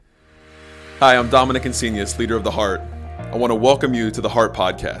Hi, I'm Dominic Insenius, leader of The Heart. I want to welcome you to The Heart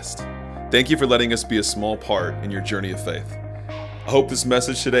Podcast. Thank you for letting us be a small part in your journey of faith. I hope this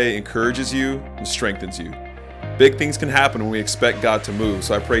message today encourages you and strengthens you. Big things can happen when we expect God to move,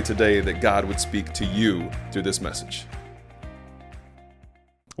 so I pray today that God would speak to you through this message.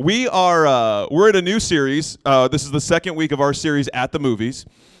 We're in a new series. This is the second week of our series at the movies.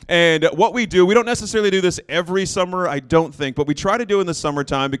 And what we do, we don't necessarily do this every summer, I don't think, but we try to do in the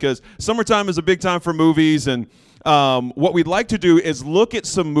summertime because summertime is a big time for movies. And what we'd like to do is look at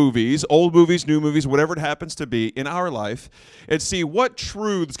some movies, old movies, new movies, whatever it happens to be in our life, and see what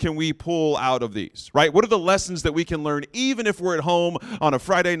truths can we pull out of these, right? What are the lessons that we can learn even if we're at home on a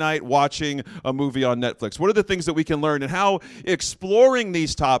Friday night watching a movie on Netflix? What are the things that we can learn and how exploring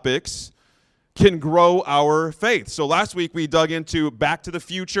these topics can grow our faith. So last week we dug into Back to the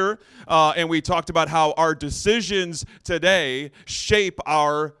Future, and we talked about how our decisions today shape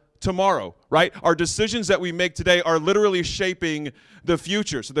our tomorrow, right? Our decisions that we make today are literally shaping the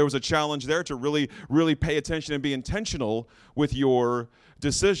future. So there was a challenge there to really pay attention and be intentional with your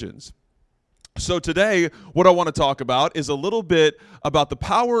decisions. So today, what I want to talk about is a little bit about the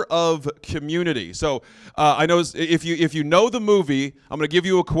power of community. So I know if you know the movie, I'm going to give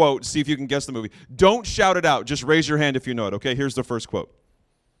you a quote, see if you can guess the movie. Don't shout it out. Just raise your hand if you know it, okay? Here's the first quote.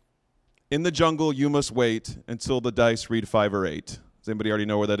 In the jungle, you must wait until the dice read 5 or 8. Does anybody already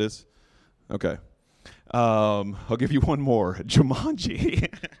know where that is? Okay. I'll give you one more.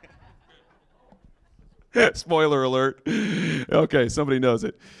 Jumanji. Spoiler alert. Okay, somebody knows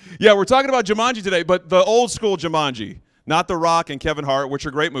it. Yeah, we're talking about Jumanji today, but the old school Jumanji, not The Rock and Kevin Hart, which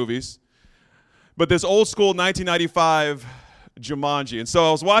are great movies, but this old school 1995 Jumanji. And so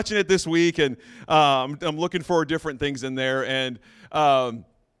I was watching it this week, and I'm looking for different things in there, and I'm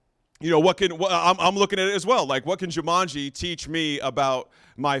looking at it as well. Like, what can Jumanji teach me about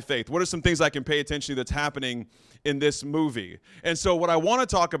my faith? What are some things I can pay attention to that's happening in this movie? And so what I want to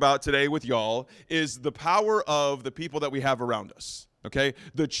talk about today with y'all is the power of the people that we have around us, okay?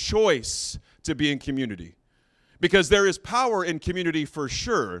 The choice to be in community. Because there is power in community for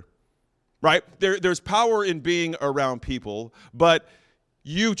sure, right? There's power in being around people, but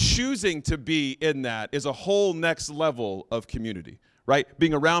you choosing to be in that is a whole next level of community. Right?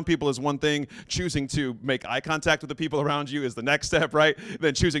 Being around people is one thing. Choosing to make eye contact with the people around you is the next step, right?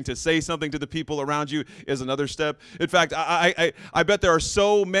 Then choosing to say something to the people around you is another step. In fact, I bet there are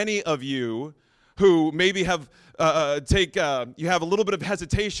so many of you who maybe have you have a little bit of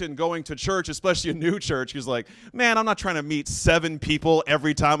hesitation going to church, especially a new church, who's like, man, I'm not trying to meet 7 people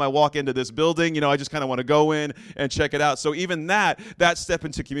every time I walk into this building. You know, I just kind of want to go in and check it out. So even that step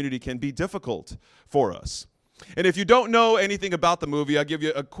into community can be difficult for us. And if you don't know anything about the movie, I'll give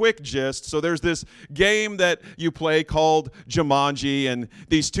you a quick gist. So there's this game that you play called Jumanji, and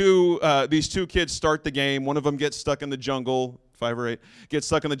these two kids start the game. One of them gets stuck in the jungle, 5 or 8, gets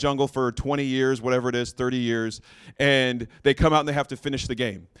stuck in the jungle for 20 years, whatever it is, 30 years, and they come out and they have to finish the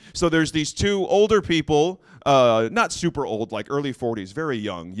game. So there's these 2 older people, not super old, like early 40s, very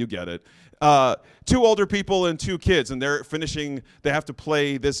young, you get it. 2 older people and 2 kids, and they're finishing, they have to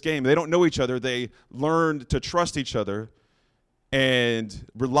play this game. They don't know each other. They learned to trust each other and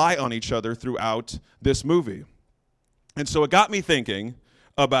rely on each other throughout this movie. And so it got me thinking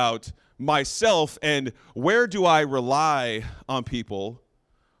about myself and where do I rely on people?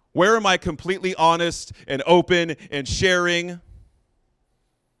 Where am I completely honest and open and sharing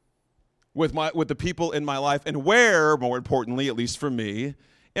with the people in my life? And where, more importantly, at least for me,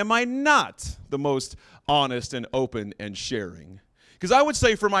 am I not the most honest and open and sharing? Because I would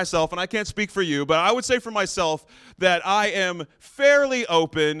say for myself, and I can't speak for you, but I would say for myself that I am fairly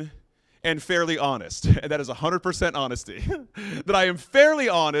open and fairly honest. And that is 100% honesty. That I am fairly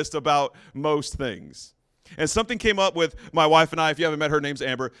honest about most things. And something came up with my wife and I. If you haven't met her, her name's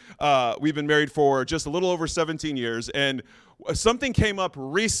Amber. We've been married for just a little over 17 years. And something came up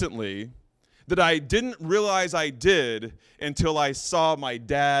recently that I didn't realize I did until I saw my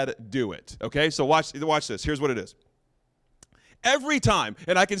dad do it. Okay, so watch this. Here's what it is. Every time,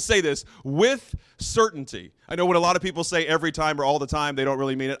 and I can say this with certainty. I know when a lot of people say every time or all the time, they don't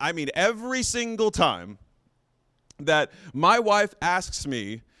really mean it. I mean every single time that my wife asks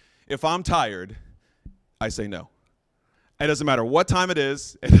me if I'm tired, I say no. It doesn't matter what time it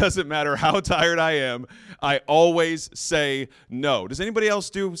is. It doesn't matter how tired I am. I always say no. Does anybody else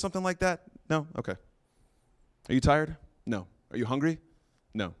do something like that? No? Okay. Are you tired? No. Are you hungry?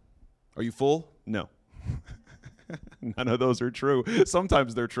 No. Are you full? No. None of those are true.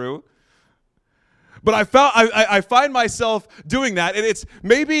 Sometimes they're true. But I find myself doing that, and it's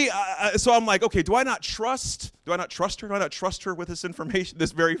maybe so I'm like, okay, do I not trust her? Do I not trust her with this information,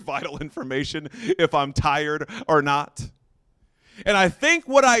 this very vital information, if I'm tired or not? And I think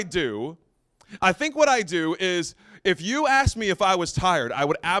what I do is, if you ask me if I was tired, I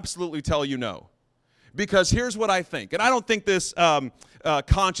would absolutely tell you no. Because here's what I think, and I don't think this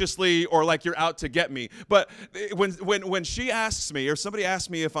consciously or like you're out to get me, but when she asks me or somebody asks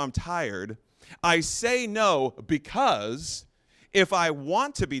me if I'm tired, I say no because if I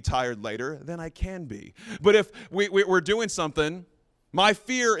want to be tired later, then I can be. But if we're doing something, my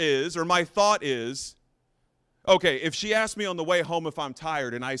fear is, or my thought is, okay, if she asks me on the way home if I'm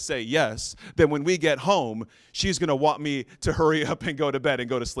tired and I say yes, then when we get home, she's going to want me to hurry up and go to bed and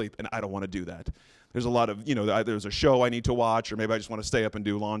go to sleep, and I don't want to do that. There's a lot of, there's a show I need to watch, or maybe I just want to stay up and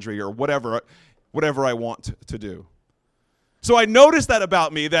do laundry or whatever I want to do. So I noticed that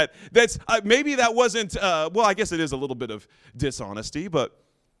about me, that's maybe that wasn't, well, I guess it is a little bit of dishonesty, but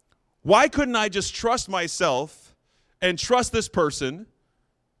why couldn't I just trust myself and trust this person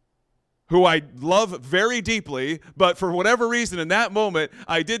who I love very deeply, but for whatever reason in that moment,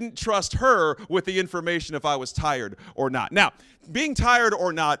 I didn't trust her with the information if I was tired or not. Now, being tired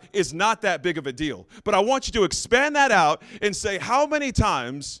or not is not that big of a deal, but I want you to expand that out and say, how many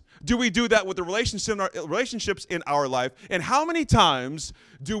times do we do that with the relationships in our life, and how many times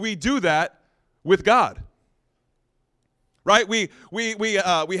do we do that with God? Right? We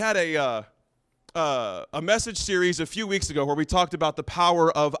had a message series a few weeks ago where we talked about the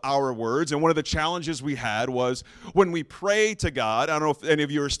power of our words, and one of the challenges we had was when we pray to God. I don't know if any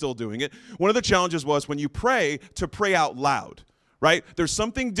of you are still doing it. One of the challenges was when you pray, to pray out loud, right? There's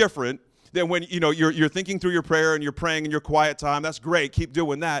something different than when you're thinking through your prayer and you're praying in your quiet time. That's great, keep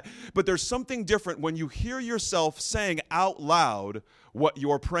doing that. But there's something different when you hear yourself saying out loud what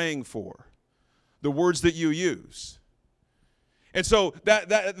you're praying for, the words that you use. And so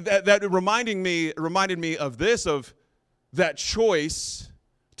that reminded me of that choice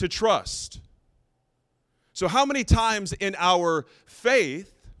to trust. So how many times in our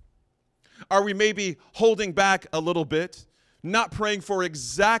faith are we maybe holding back a little bit, not praying for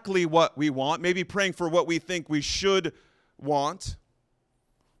exactly what we want, maybe praying for what we think we should want,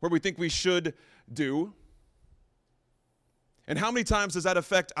 what we think we should do? And how many times does that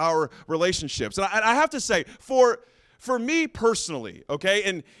affect our relationships? And I have to say, for me personally,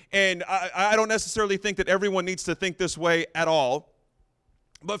 okay, and I don't necessarily think that everyone needs to think this way at all,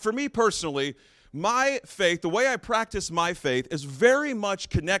 but for me personally, my faith, the way I practice my faith, is very much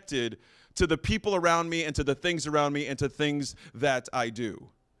connected to the people around me and to the things around me and to things that I do.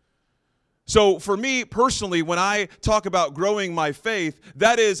 So for me personally, when I talk about growing my faith,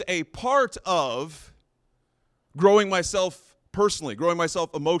 that is a part of growing myself personally, growing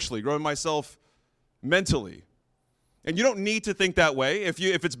myself emotionally, growing myself mentally. And you don't need to think that way. If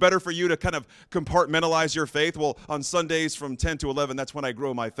it's better for you to kind of compartmentalize your faith, well, on Sundays from 10 to 11, that's when I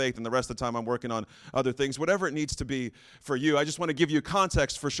grow my faith, and the rest of the time I'm working on other things, whatever it needs to be for you. I just want to give you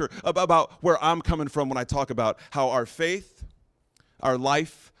context for sure about where I'm coming from when I talk about how our faith, our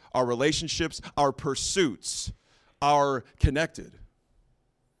life, our relationships, our pursuits are connected,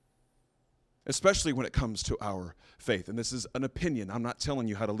 especially when it comes to our faith. And this is an opinion. I'm not telling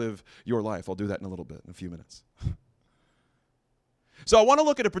you how to live your life. I'll do that in a little bit, in a few minutes. So I want to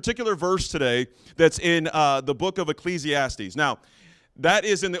look at a particular verse today that's in the book of Ecclesiastes. Now, that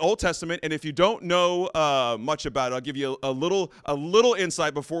is in the Old Testament, and if you don't know much about it, I'll give you a little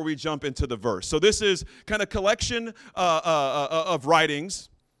insight before we jump into the verse. So this is kind of collection of writings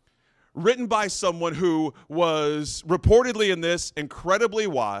written by someone who was reportedly in this incredibly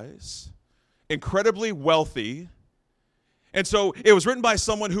wise, incredibly wealthy. And so it was written by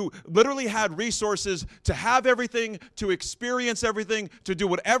someone who literally had resources to have everything, to experience everything, to do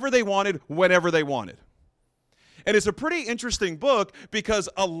whatever they wanted, whenever they wanted. And it's a pretty interesting book because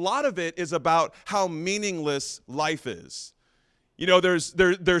a lot of it is about how meaningless life is. You know,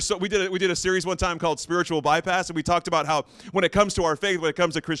 we did a series one time called Spiritual Bypass, and we talked about how when it comes to our faith, when it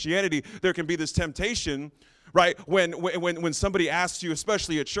comes to Christianity, there can be this temptation, right? When somebody asks you,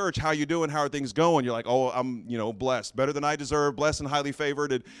 especially at church, how you doing, how are things going? You're like, oh, I'm, blessed, better than I deserve, blessed and highly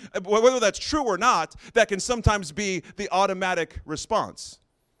favored. And whether that's true or not, that can sometimes be the automatic response,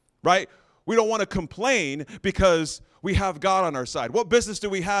 right? We don't want to complain because we have God on our side. What business do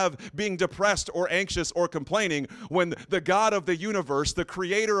we have being depressed or anxious or complaining when the God of the universe, the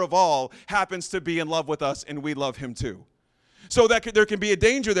creator of all, happens to be in love with us and we love him too? So there can be a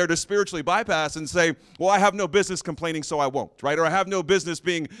danger there to spiritually bypass and say, well, I have no business complaining, so I won't, right? Or I have no business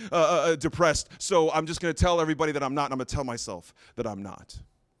being depressed, so I'm just going to tell everybody that I'm not, and I'm going to tell myself that I'm not.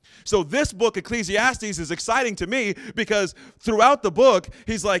 So this book, Ecclesiastes, is exciting to me because throughout the book,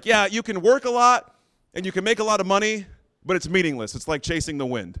 he's like, yeah, you can work a lot and you can make a lot of money, but it's meaningless. It's like chasing the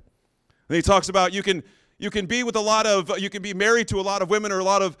wind. And he talks about you can be with you can be married to a lot of women or a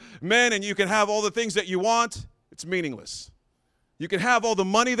lot of men, and you can have all the things that you want. It's meaningless. You can have all the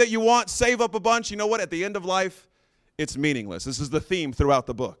money that you want, save up a bunch. You know what? At the end of life, it's meaningless. This is the theme throughout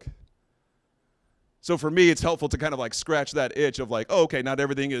the book. So for me, it's helpful to kind of like scratch that itch of like, oh, okay, not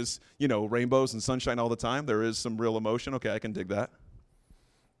everything is, rainbows and sunshine all the time. There is some real emotion. Okay, I can dig that.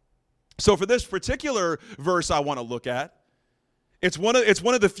 So for this particular verse I want to look at, it's one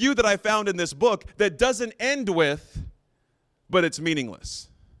of the few that I found in this book that doesn't end with, but it's meaningless.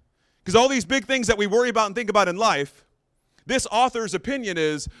 Because all these big things that we worry about and think about in life, this author's opinion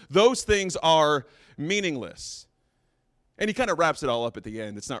is those things are meaningless. And he kind of wraps it all up at the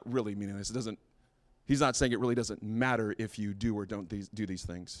end. It's not really meaningless. He's not saying it really doesn't matter if you do or don't do these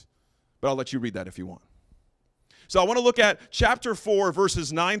things. But I'll let you read that if you want. So I want to look at chapter 4,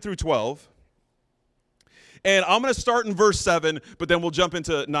 verses 9 through 12. And I'm going to start in verse 7, but then we'll jump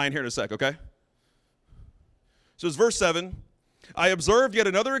into 9 here in a sec, okay? So it's verse 7. I observed yet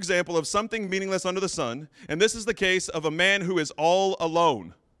another example of something meaningless under the sun, and this is the case of a man who is all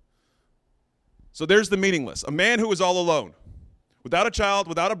alone. So there's the meaningless. A man who is all alone, without a child,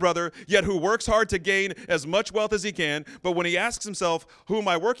 without a brother, yet who works hard to gain as much wealth as he can. But when he asks himself, who am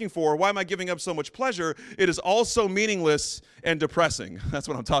I working for? Why am I giving up so much pleasure? It is all so meaningless and depressing. That's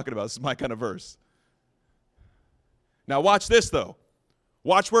what I'm talking about. This is my kind of verse. Now watch this, though.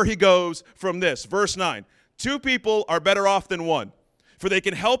 Watch where he goes from this. Verse 9. 2 people are better off than one, for they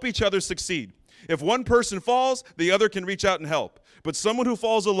can help each other succeed. If one person falls, the other can reach out and help. But someone who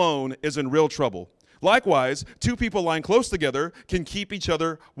falls alone is in real trouble. Likewise, 2 people lying close together can keep each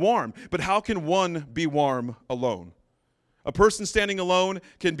other warm. But how can one be warm alone? A person standing alone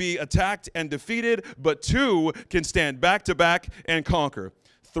can be attacked and defeated, but 2 can stand back to back and conquer.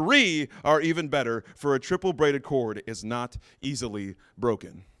 3 are even better, for a triple braided cord is not easily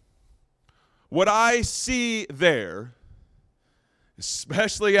broken. What I see there,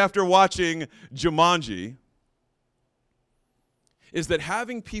 especially after watching Jumanji, is that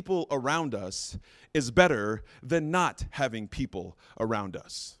having people around us is better than not having people around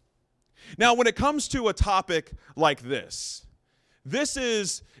us. Now, when it comes to a topic like this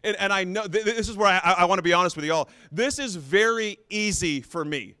is, and I know, this is where I want to be honest with you all, this is very easy for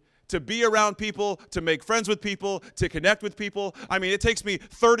me. To be around people, to make friends with people, to connect with people. I mean, it takes me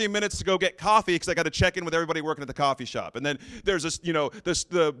 30 minutes to go get coffee because I got to check in with everybody working at the coffee shop. And then there's this,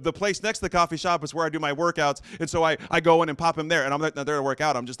 the place next to the coffee shop is where I do my workouts. And so I go in and pop them there. And I'm not there to work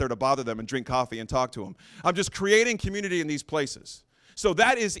out. I'm just there to bother them and drink coffee and talk to them. I'm just creating community in these places. So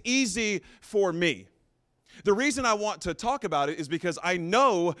that is easy for me. The reason I want to talk about it is because I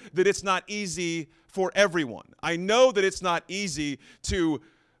know that it's not easy for everyone. I know that it's not easy to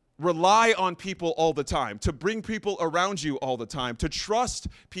rely on people all the time, to bring people around you all the time, to trust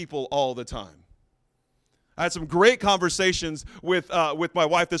people all the time. I had some great conversations with my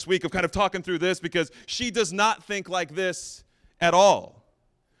wife this week of kind of talking through this because she does not think like this at all.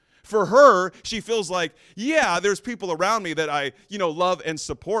 For her, she feels like, yeah, there's people around me that I, love and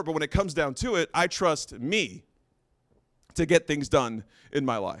support, but when it comes down to it, I trust me to get things done in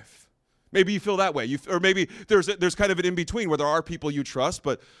my life. Maybe you feel that way, or maybe there's kind of an in-between where there are people you trust,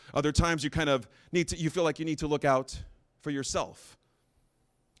 but other times you kind of you feel like you need to look out for yourself.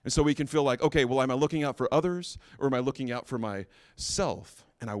 And so we can feel like, okay, well, am I looking out for others, or am I looking out for myself?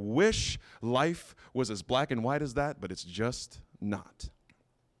 And I wish life was as black and white as that, but it's just not.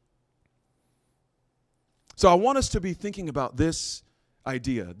 So I want us to be thinking about this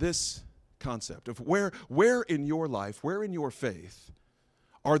idea, this concept of where in your life, where in your faith,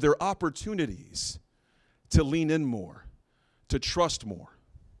 are there opportunities to lean in more, to trust more?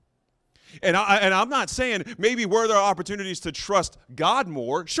 And I'm not saying maybe where there are opportunities to trust God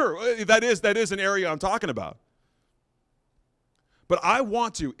more. Sure, that is an area I'm talking about. But I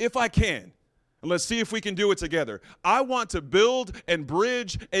want to, if I can, and let's see if we can do it together, I want to build and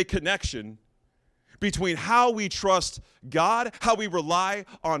bridge a connection between how we trust God, how we rely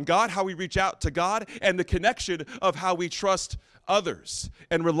on God, how we reach out to God, and the connection of how we trust others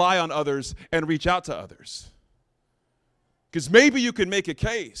and rely on others and reach out to others. Because maybe you can make a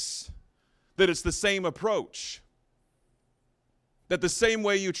case that it's the same approach, that the same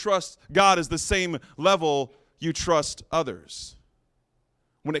way you trust God is the same level you trust others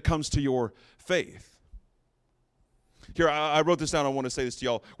when it comes to your faith. Here, I wrote this down. I want to say this to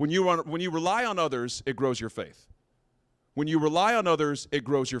y'all. When you rely on others, it grows your faith. When you rely on others, it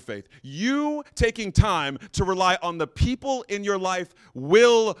grows your faith. You taking time to rely on the people in your life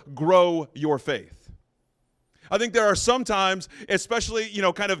will grow your faith. I think there are some times, especially,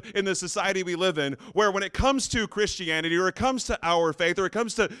 kind of in the society we live in, where when it comes to Christianity or it comes to our faith or it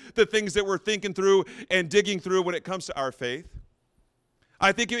comes to the things that we're thinking through and digging through when it comes to our faith,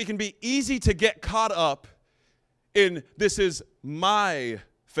 I think it can be easy to get caught up in this is my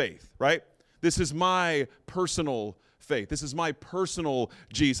faith, right? This is my personal faith. This is my personal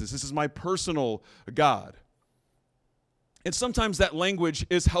Jesus. This is my personal God. And sometimes that language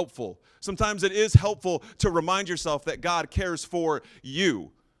is helpful. Sometimes it is helpful to remind yourself that God cares for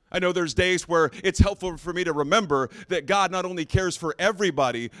you. I know there's days where it's helpful for me to remember that God not only cares for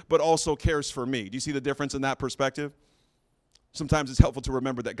everybody, but also cares for me. Do you see the difference in that perspective? Sometimes it's helpful to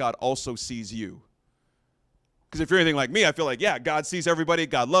remember that God also sees you. Because if you're anything like me, I feel like, yeah, God sees everybody,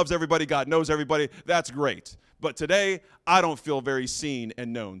 God loves everybody, God knows everybody. That's great. But today, I don't feel very seen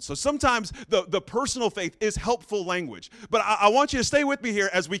and known. So sometimes the personal faith is helpful language. But I want you to stay with me here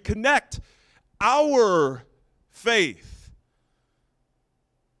as we connect our faith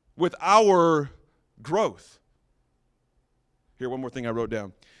with our growth. Here, one more thing I wrote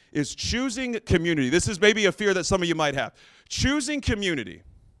down is choosing community. This is maybe a fear that some of you might have. Choosing community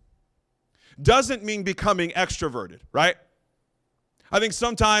doesn't mean becoming extroverted, right? I think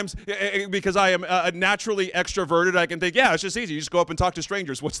sometimes, because I am naturally extroverted, I can think, yeah, it's just easy. You just go up and talk to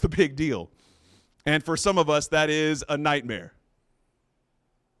strangers. What's the big deal? And for some of us, that is a nightmare.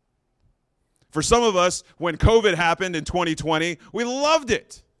 For some of us, when COVID happened in 2020, we loved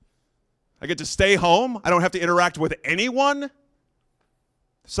it. I get to stay home. I don't have to interact with anyone.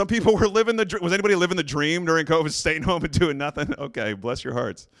 Some people were living the dream. Was anybody living the dream during COVID, staying home and doing nothing? Okay, bless your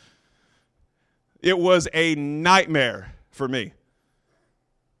hearts. It was a nightmare for me.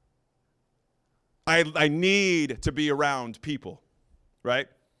 I need to be around people, right?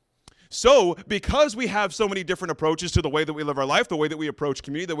 So because we have so many different approaches to the way that we live our life, the way that we approach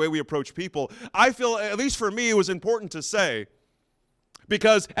community, the way we approach people, I feel, at least for me, it was important to say,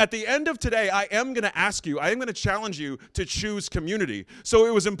 because at the end of today, I am going to ask you, I am going to challenge you to choose community. So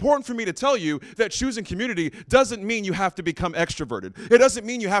it was important for me to tell you that choosing community doesn't mean you have to become extroverted. It doesn't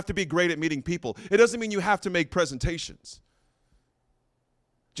mean you have to be great at meeting people. It doesn't mean you have to make presentations.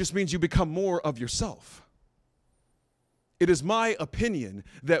 It just means you become more of yourself. It is my opinion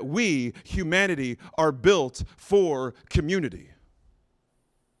that we, humanity, are built for community.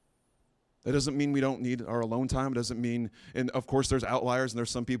 That doesn't mean we don't need our alone time. It doesn't mean, and of course there's outliers and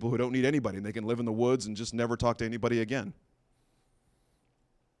there's some people who don't need anybody and they can live in the woods and just never talk to anybody again.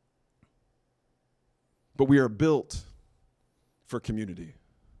 But we are built for community.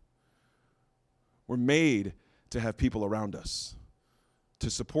 We're made to have people around us, to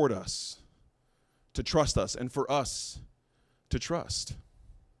support us, to trust us, and for us to trust.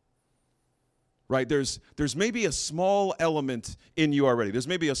 Right? There's maybe a small element in you already. There's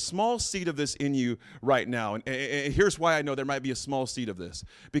maybe a small seed of this in you right now. And here's why I know there might be a small seed of this.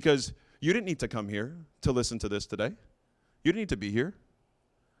 Because you didn't need to come here to listen to this today. You didn't need to be here.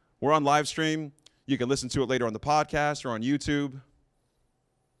 We're on live stream. You can listen to it later on the podcast or on YouTube.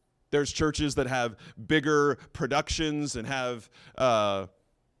 There's churches that have bigger productions and have,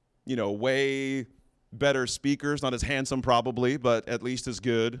 way better speakers. Not as handsome probably, but at least as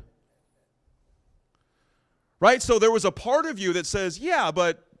good. Right? So there was a part of you that says, yeah,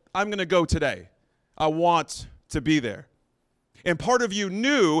 but I'm going to go today. I want to be there. And part of you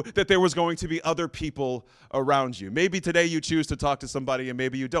knew that there was going to be other people around you. Maybe today you choose to talk to somebody and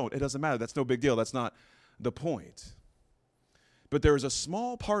maybe you don't. It doesn't matter. That's no big deal. That's not the point. But there is a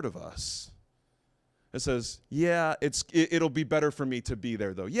small part of us that says, yeah, it'll be better for me to be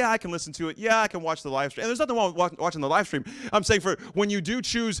there, though. Yeah, I can listen to it. Yeah, I can watch the live stream. And there's nothing wrong with watching the live stream. I'm saying for when you do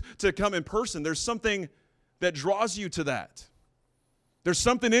choose to come in person, there's something that draws you to that. There's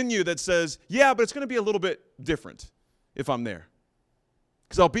something in you that says, yeah, but it's going to be a little bit different if I'm there.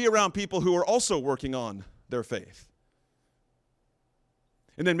 Because I'll be around people who are also working on their faith.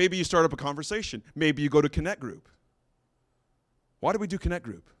 And then maybe you start up a conversation. Maybe you go to Connect Group. Why do we do Connect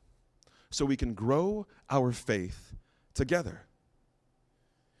Group? So we can grow our faith together.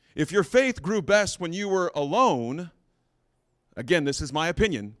 If your faith grew best when you were alone, again, this is my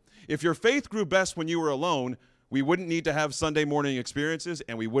opinion. If your faith grew best when you were alone, we wouldn't need to have Sunday morning experiences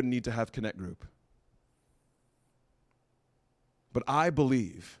and we wouldn't need to have Connect Group. But I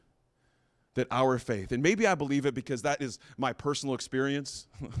believe that our faith, and maybe I believe it because that is my personal experience.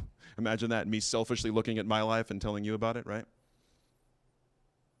 Imagine that, me selfishly looking at my life and telling you about it, right?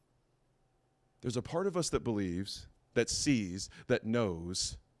 There's a part of us that believes, that sees, that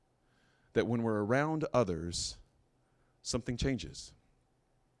knows that when we're around others, something changes.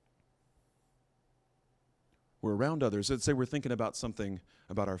 We're around others. Let's say we're thinking about something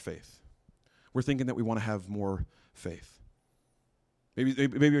about our faith. We're thinking that we want to have more faith.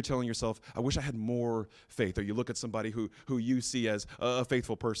 Maybe you're telling yourself, I wish I had more faith. Or you look at somebody who you see as a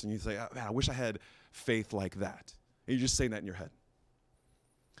faithful person. You say, man, I wish I had faith like that. And you're just saying that in your head.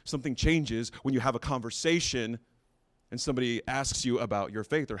 Something changes when you have a conversation and somebody asks you about your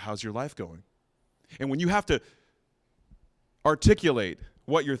faith or how's your life going. And when you have to articulate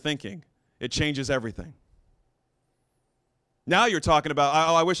what you're thinking, it changes everything. Now you're talking about,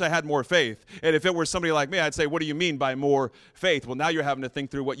 I wish I had more faith. And if it were somebody like me, I'd say, what do you mean by more faith? Well, now you're having to think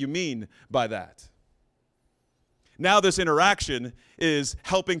through what you mean by that. Now this interaction is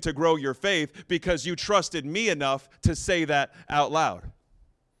helping to grow your faith because you trusted me enough to say that out loud.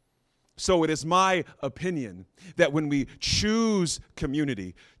 So it is my opinion that when we choose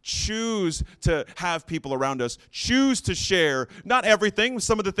community, choose to have people around us, choose to share, not everything,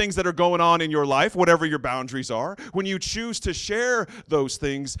 some of the things that are going on in your life, whatever your boundaries are, when you choose to share those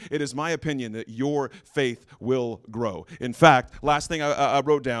things, it is my opinion that your faith will grow. In fact, last thing I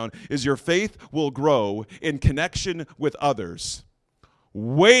wrote down is your faith will grow in connection with others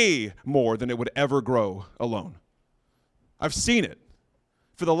way more than it would ever grow alone. I've seen it.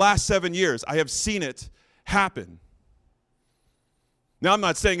 For the last 7 years, I have seen it happen. Now, I'm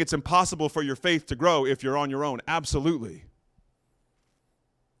not saying it's impossible for your faith to grow if you're on your own. Absolutely.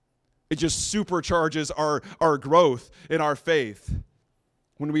 It just supercharges our growth in our faith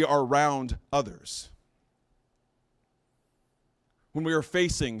when we are around others. When we are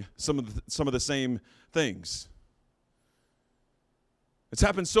facing some of the same things. It's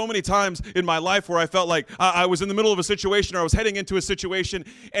happened so many times in my life where I felt like I was in the middle of a situation or I was heading into a situation,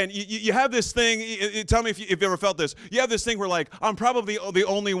 and you have this thing, tell me if you've ever felt this, you have this thing where like, I'm probably the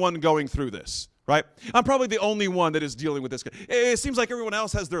only one going through this, right? I'm probably the only one that is dealing with this. It seems like everyone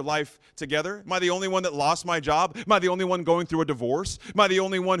else has their life together. Am I the only one that lost my job? Am I the only one going through a divorce? Am I the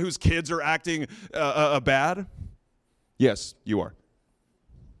only one whose kids are acting bad? Yes, you are.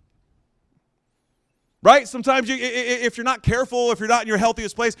 Right? Sometimes if you're not careful, if you're not in your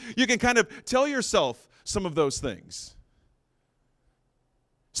healthiest place, you can kind of tell yourself some of those things.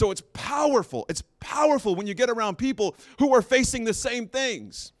 So it's powerful. It's powerful when you get around people who are facing the same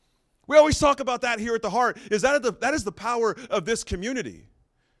things. We always talk about that here at the Heart. That is the power of this community.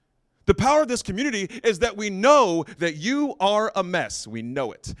 The power of this community is that we know that you are a mess. We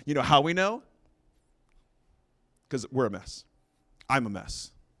know it. You know how we know? Because we're a mess. I'm a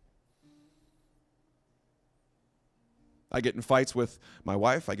mess. I get in fights with my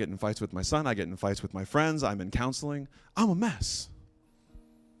wife. I get in fights with my son. I get in fights with my friends. I'm in counseling. I'm a mess.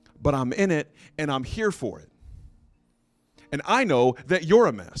 But I'm in it, and I'm here for it. And I know that you're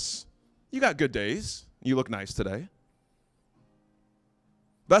a mess. You got good days. You look nice today.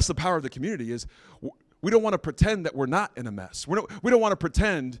 That's the power of the community is we don't want to pretend that we're not in a mess. We don't want to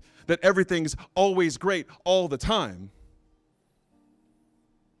pretend that everything's always great all the time.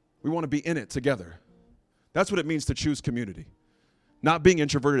 We want to be in it together. That's what it means to choose community. Not being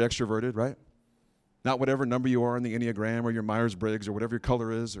introverted, extroverted, right? Not whatever number you are in the Enneagram or your Myers-Briggs or whatever your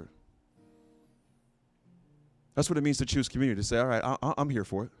color is. That's what it means to choose community, to say, all right, I'm here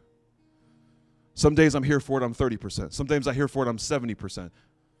for it. Some days I'm here for it, I'm 30%. Some days I'm here for it, I'm 70%.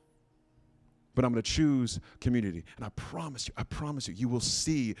 But I'm going to choose community. And I promise you, you will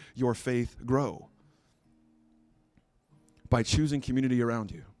see your faith grow by choosing community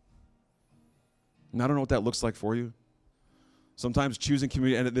around you. And I don't know what that looks like for you. Sometimes choosing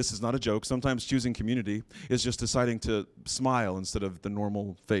community, and this is not a joke, sometimes choosing community is just deciding to smile instead of the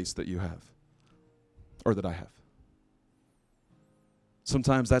normal face that you have, or that I have.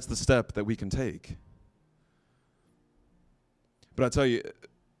 Sometimes that's the step that we can take. But I tell you,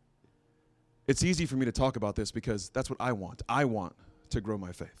 it's easy for me to talk about this because that's what I want. I want to grow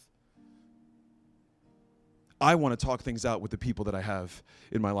my faith. I want to talk things out with the people that I have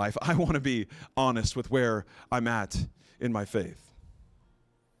in my life. I want to be honest with where I'm at in my faith.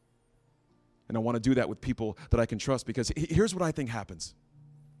 And I want to do that with people that I can trust because here's what I think happens.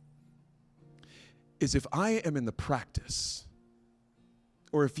 Is if I am in the practice,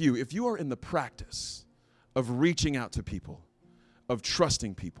 or if you are in the practice of reaching out to people, of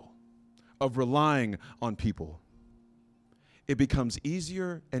trusting people, of relying on people, it becomes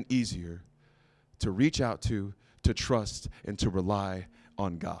easier and easier to reach out to trust, and to rely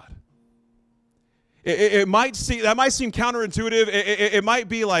on God. That might seem counterintuitive. It might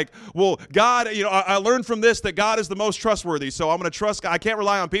be like, well, God, I learned from this that God is the most trustworthy, so I'm going to trust God. I can't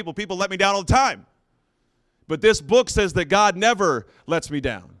rely on people. People let me down all the time. But this book says that God never lets me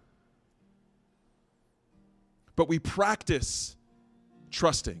down. But we practice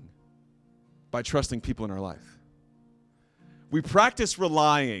trusting by trusting people in our life. We practice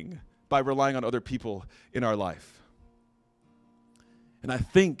relying by relying on other people in our life. And I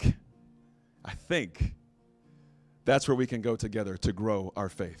think that's where we can go together to grow our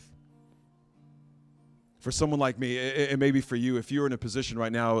faith. For someone like me, and maybe for you, if you're in a position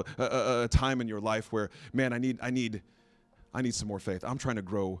right now, a time in your life where, man, I need some more faith. I'm trying to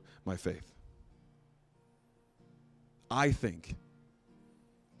grow my faith. I think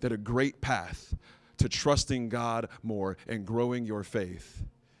that a great path to trusting God more and growing your faith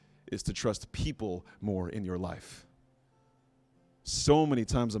is to trust people more in your life. So many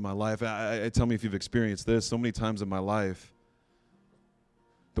times in my life, tell me if you've experienced this, so many times in my life,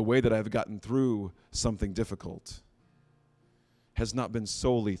 the way that I've gotten through something difficult has not been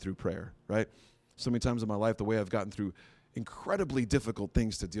solely through prayer, right? So many times in my life, the way I've gotten through incredibly difficult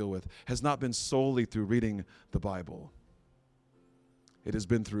things to deal with has not been solely through reading the Bible. It has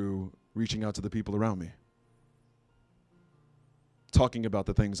been through reaching out to the people around me, talking about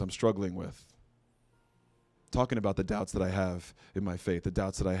the things I'm struggling with, talking about the doubts that I have in my faith, the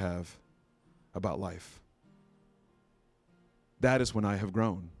doubts that I have about life. That is when I have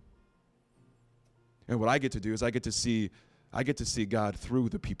grown. And what I get to do is I get to see God through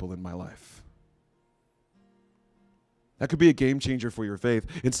the people in my life. That could be a game changer for your faith.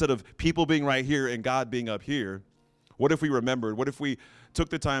 Instead of people being right here and God being up here, what if we remembered? What if we took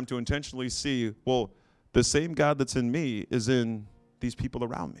the time to intentionally see, well, the same God that's in me is in these people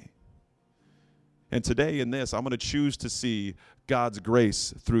around me. And today in this, I'm going to choose to see God's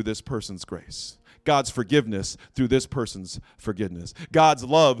grace through this person's grace. God's forgiveness through this person's forgiveness. God's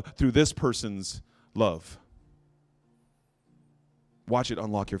love through this person's love. Watch it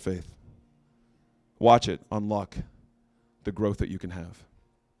unlock your faith. Watch it unlock the growth that you can have.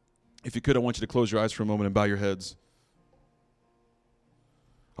 If you could, I want you to close your eyes for a moment and bow your heads.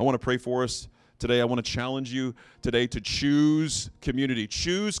 I want to pray for us today. I want to challenge you today to choose community.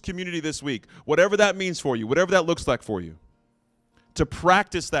 Choose community this week. Whatever that means for you, whatever that looks like for you. To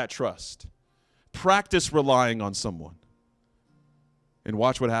practice that trust. Practice relying on someone. And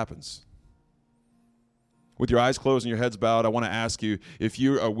watch what happens. With your eyes closed and your heads bowed, I want to ask you, if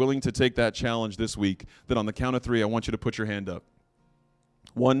you are willing to take that challenge this week, then on the count of 3, I want you to put your hand up.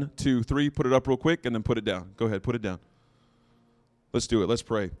 1, 2, 3, put it up real quick, and then put it down. Go ahead, put it down. Let's do it. Let's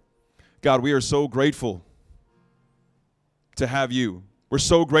pray. God, we are so grateful to have you. We're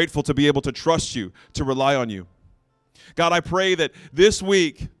so grateful to be able to trust you, to rely on you. God, I pray that this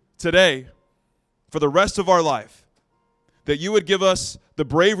week, today, for the rest of our life, that you would give us the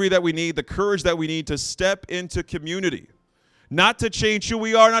bravery that we need, the courage that we need to step into community. Not to change who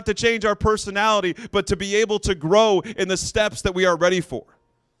we are, not to change our personality, but to be able to grow in the steps that we are ready for.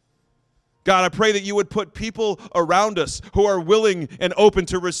 God, I pray that you would put people around us who are willing and open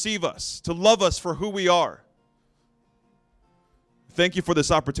to receive us, to love us for who we are. Thank you for this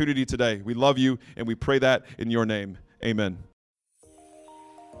opportunity today. We love you, and we pray that in your name. Amen.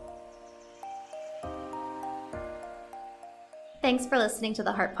 Thanks for listening to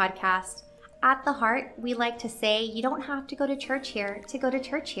the Heart Podcast. At the Heart, we like to say you don't have to go to church here to go to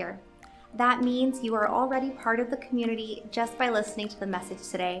church here. That means you are already part of the community just by listening to the message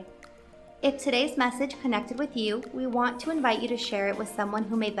today. If today's message connected with you, we want to invite you to share it with someone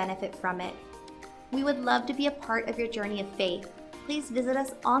who may benefit from it. We would love to be a part of your journey of faith. Please visit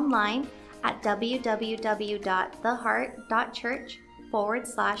us online at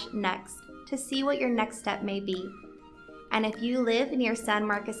www.theheart.church/next to see what your next step may be. And if you live near San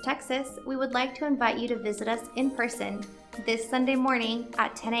Marcos, Texas, we would like to invite you to visit us in person this Sunday morning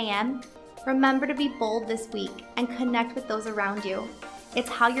at 10 a.m. Remember to be bold this week and connect with those around you. It's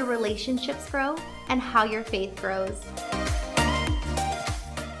how your relationships grow and how your faith grows.